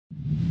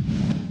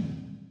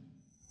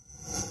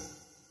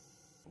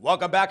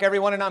Welcome back,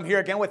 everyone, and I'm here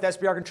again with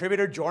SBR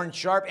contributor Jordan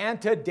Sharp,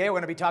 and today we're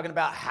going to be talking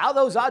about how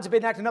those odds have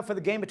been acting up for the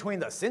game between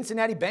the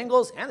Cincinnati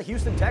Bengals and the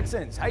Houston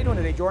Texans. How you doing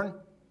today, Jordan?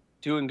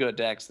 Doing good,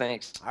 Dax.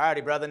 Thanks. All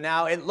righty, brother.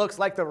 Now, it looks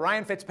like the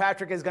Ryan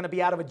Fitzpatrick is going to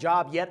be out of a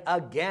job yet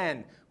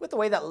again, with the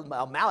way that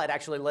Mallett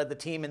actually led the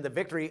team in the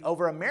victory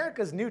over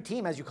America's new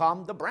team, as you call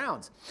them, the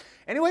Browns.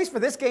 Anyways, for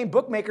this game,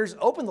 bookmakers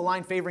opened the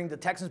line favoring the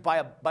Texans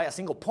by a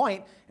single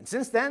point, and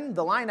since then,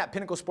 the line at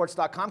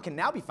pinnaclesports.com can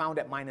now be found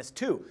at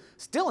 -2,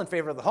 still in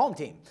favor of the home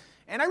team.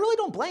 And I really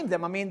don't blame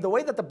them. I mean, the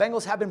way that the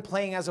Bengals have been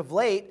playing as of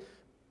late,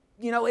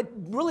 you know, it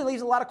really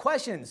leaves a lot of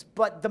questions.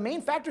 But the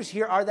main factors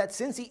here are that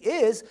Cincy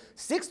is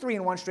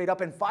 6-3-1 straight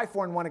up and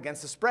 5-4-1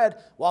 against the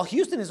spread, while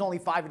Houston is only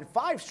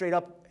 5-5 straight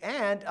up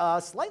and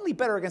slightly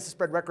better against the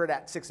spread record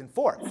at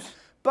 6-4.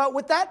 But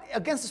with that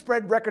against the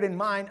spread record in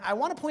mind, I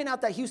want to point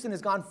out that Houston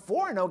has gone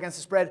 4-0 against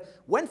the spread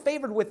when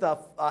favored with a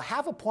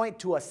half a point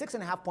to a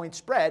 6.5 point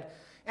spread.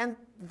 And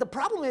the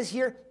problem is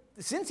here,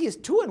 Cincy is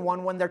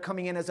 2-1 when they're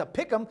coming in as a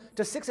pick'em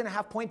to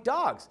 6.5 point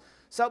dogs.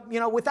 So, you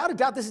know, without a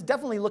doubt, this is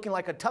definitely looking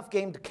like a tough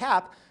game to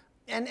cap,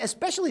 and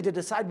especially to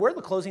decide where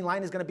the closing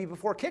line is going to be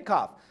before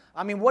kickoff.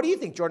 I mean, what do you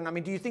think, Jordan? I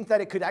mean, do you think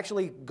that it could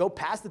actually go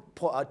past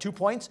the 2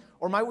 points,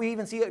 or might we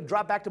even see it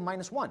drop back to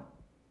 -1?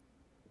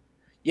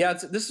 Yeah,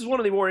 this is one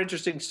of the more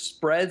interesting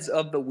spreads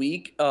of the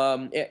week.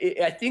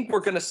 I think we're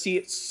going to see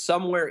it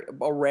somewhere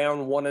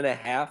around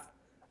 1.5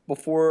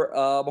 before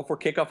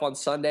kickoff on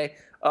Sunday.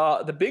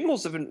 The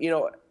Bengals have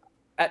been,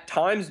 at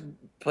times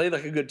played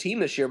like a good team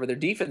this year, but their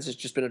defense has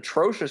just been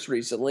atrocious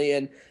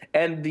recently,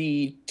 and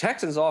the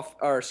Texans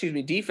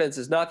defense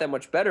is not that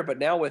much better. But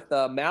now with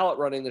Mallett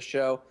running the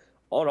show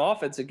on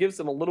offense, it gives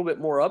them a little bit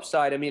more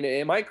upside. I mean,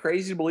 am I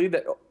crazy to believe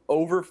that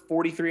over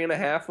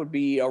 43.5 would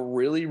be a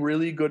really,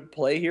 really good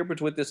play here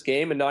with this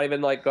game, and not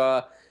even like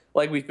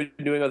we've been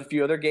doing with a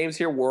few other games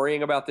here,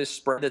 worrying about this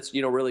spread that's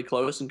really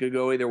close and could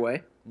go either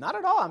way? Not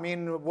at all. I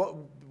mean,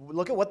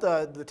 look at what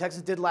the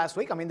Texans did last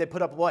week. I mean, they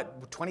put up,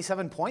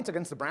 27 points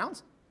against the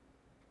Browns?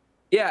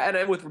 Yeah,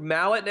 and with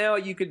Mallett now,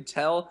 you can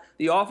tell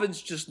the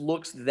offense just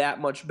looks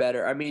that much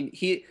better. I mean,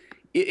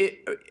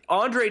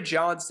 Andre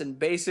Johnson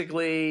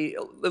basically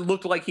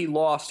looked like he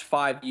lost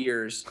 5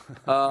 years,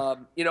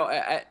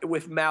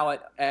 with Mallett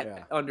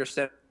under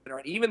center.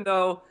 Even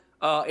though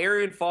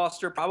Arian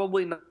Foster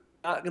probably not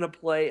going to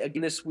play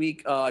again this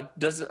week. I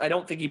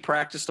don't think he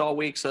practiced all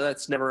week, so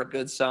that's never a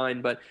good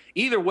sign. But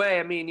either way,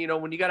 I mean,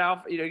 when you got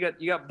Alpha,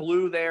 you got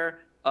Blue there.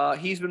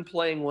 He's been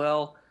playing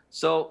well.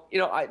 So,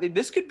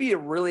 this could be a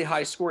really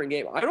high-scoring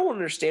game. I don't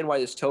understand why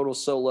this total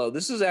is so low.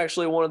 This is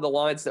actually one of the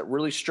lines that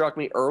really struck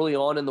me early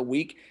on in the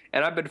week,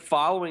 and I've been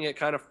following it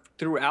kind of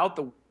throughout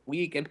the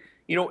week. And,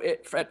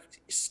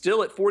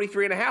 still at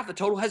 43.5, the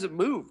total hasn't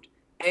moved.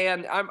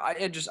 And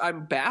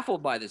I'm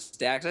baffled by this,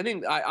 Dax. I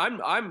think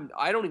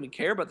I don't even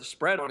care about the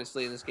spread,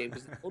 honestly, in this game,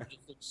 because the total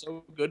just looks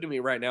so good to me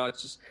right now.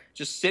 It's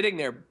just sitting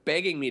there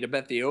begging me to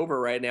bet the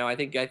over right now. I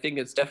think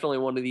it's definitely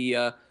one of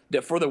the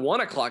for the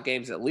 1 o'clock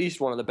games, at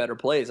least one of the better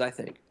plays, I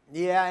think.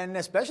 Yeah, and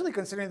especially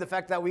considering the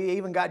fact that we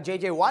even got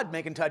J.J. Watt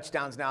making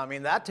touchdowns now. I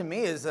mean, that to me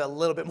is a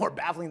little bit more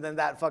baffling than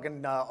that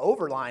fucking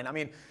over line. I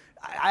mean,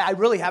 I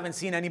really haven't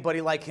seen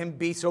anybody like him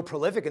be so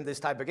prolific in this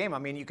type of game. I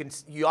mean,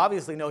 you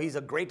obviously know he's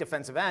a great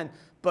defensive end,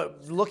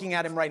 but looking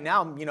at him right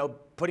now,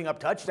 putting up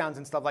touchdowns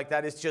and stuff like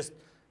that, it's just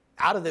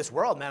out of this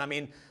world, man. I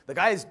mean, the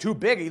guy is too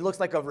big. He looks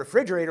like a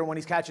refrigerator when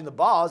he's catching the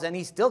balls, and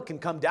he still can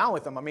come down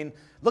with them. I mean,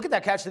 look at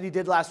that catch that he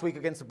did last week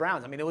against the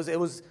Browns. I mean, it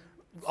was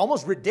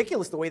almost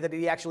ridiculous the way that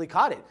he actually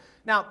caught it.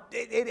 Now,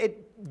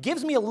 it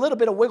gives me a little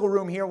bit of wiggle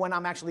room here when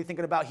I'm actually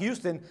thinking about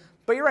Houston,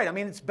 but you're right. I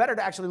mean, it's better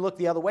to actually look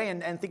the other way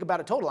and think about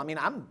a total. I mean,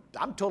 I'm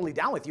totally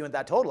down with you in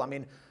that total. I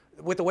mean,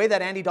 with the way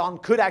that Andy Dalton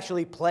could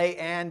actually play,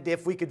 and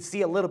if we could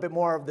see a little bit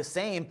more of the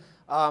same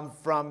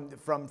from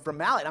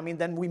Mallett, I mean,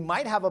 then we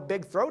might have a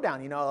big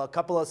throwdown, a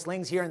couple of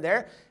slings here and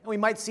there, and we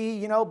might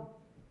see,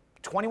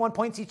 21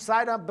 points each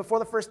side before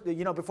the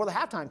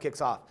halftime kicks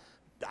off.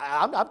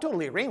 I'm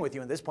totally agreeing with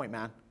you at this point,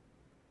 man.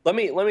 Let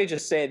me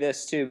just say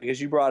this too, because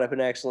you brought up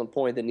an excellent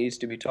point that needs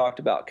to be talked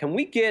about. Can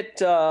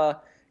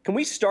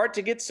we start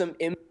to get some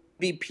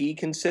MVP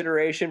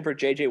consideration for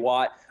J.J.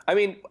 Watt? I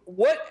mean,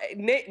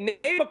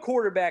 name a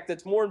quarterback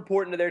that's more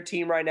important to their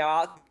team right now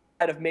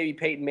outside of maybe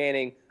Peyton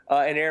Manning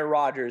and Aaron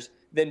Rodgers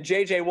than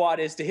J.J. Watt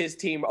is to his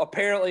team,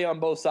 apparently on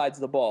both sides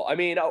of the ball. I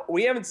mean,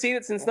 we haven't seen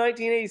it since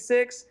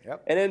 1986,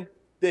 and in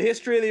the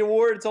history of the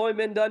award, it's only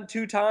been done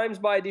 2 times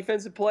by a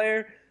defensive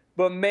player.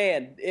 But,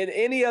 man, in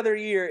any other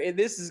year,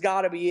 this has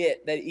got to be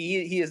it, that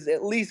he has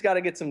at least got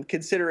to get some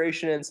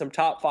consideration and some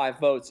top 5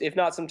 votes, if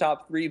not some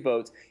top 3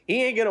 votes.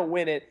 He ain't going to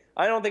win it.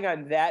 I don't think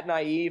I'm that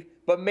naive,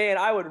 but man,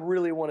 I would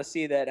really want to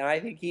see that. And I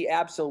think he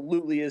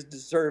absolutely is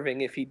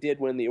deserving if he did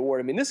win the award.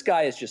 I mean, this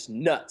guy is just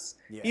nuts.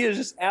 Yeah. He is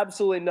just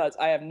absolutely nuts.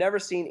 I have never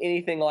seen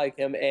anything like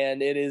him,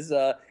 and it is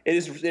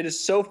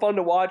so fun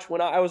to watch.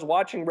 When I was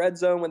watching Red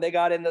Zone, when they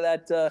got into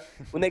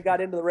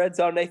the red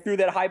zone, they threw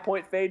that high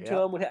point fade to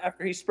him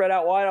after he spread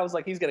out wide. I was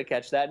like, he's going to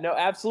catch that. No,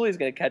 absolutely, he's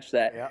going to catch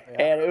that.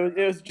 And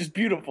it was just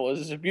beautiful. It was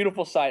just a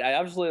beautiful sight. I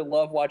absolutely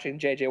love watching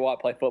J.J. Watt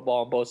play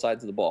football on both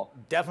sides of the ball.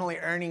 Definitely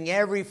earning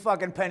every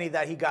fucking penny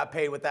that he got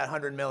paid with that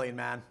 $100 million,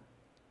 man.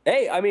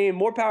 Hey, I mean,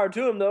 more power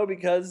to him, though,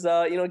 because,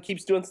 he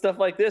keeps doing stuff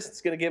like this.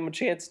 It's going to give him a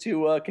chance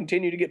to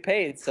continue to get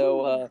paid.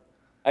 So,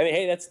 I mean,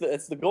 hey, that's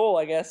the goal,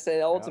 I guess,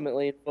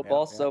 ultimately in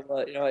football. So,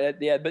 But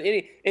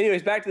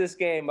anyways, back to this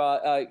game.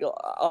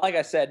 Like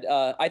I said,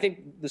 I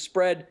think the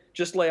spread,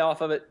 just lay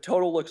off of it.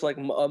 Total looks like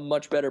a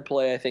much better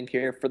play, I think,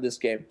 here for this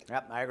game.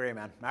 Yep, I agree,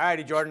 man. All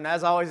righty, Jordan.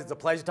 As always, it's a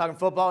pleasure talking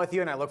football with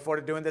you, and I look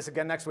forward to doing this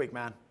again next week,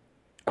 man.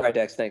 All right,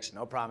 Dax, thanks.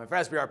 No problem. And for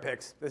SBR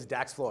Picks, this is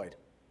Dax Floyd.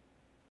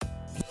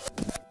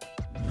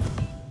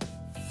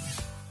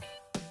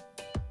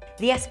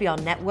 The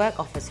SBR Network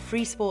offers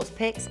free sports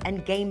picks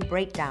and game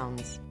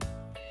breakdowns,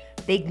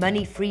 big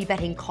money free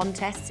betting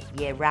contests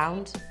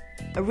year-round,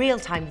 a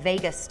real-time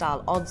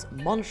Vegas-style odds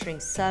monitoring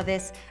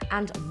service,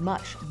 and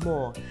much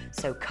more.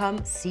 So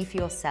come see for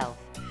yourself.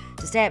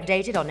 To stay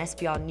updated on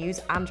SBR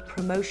news and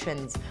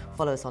promotions,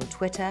 follow us on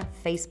Twitter,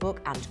 Facebook,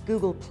 and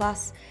Google+,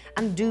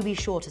 and do be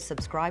sure to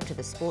subscribe to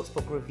the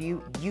Sportsbook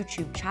Review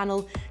YouTube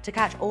channel to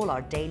catch all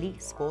our daily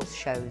sports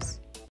shows.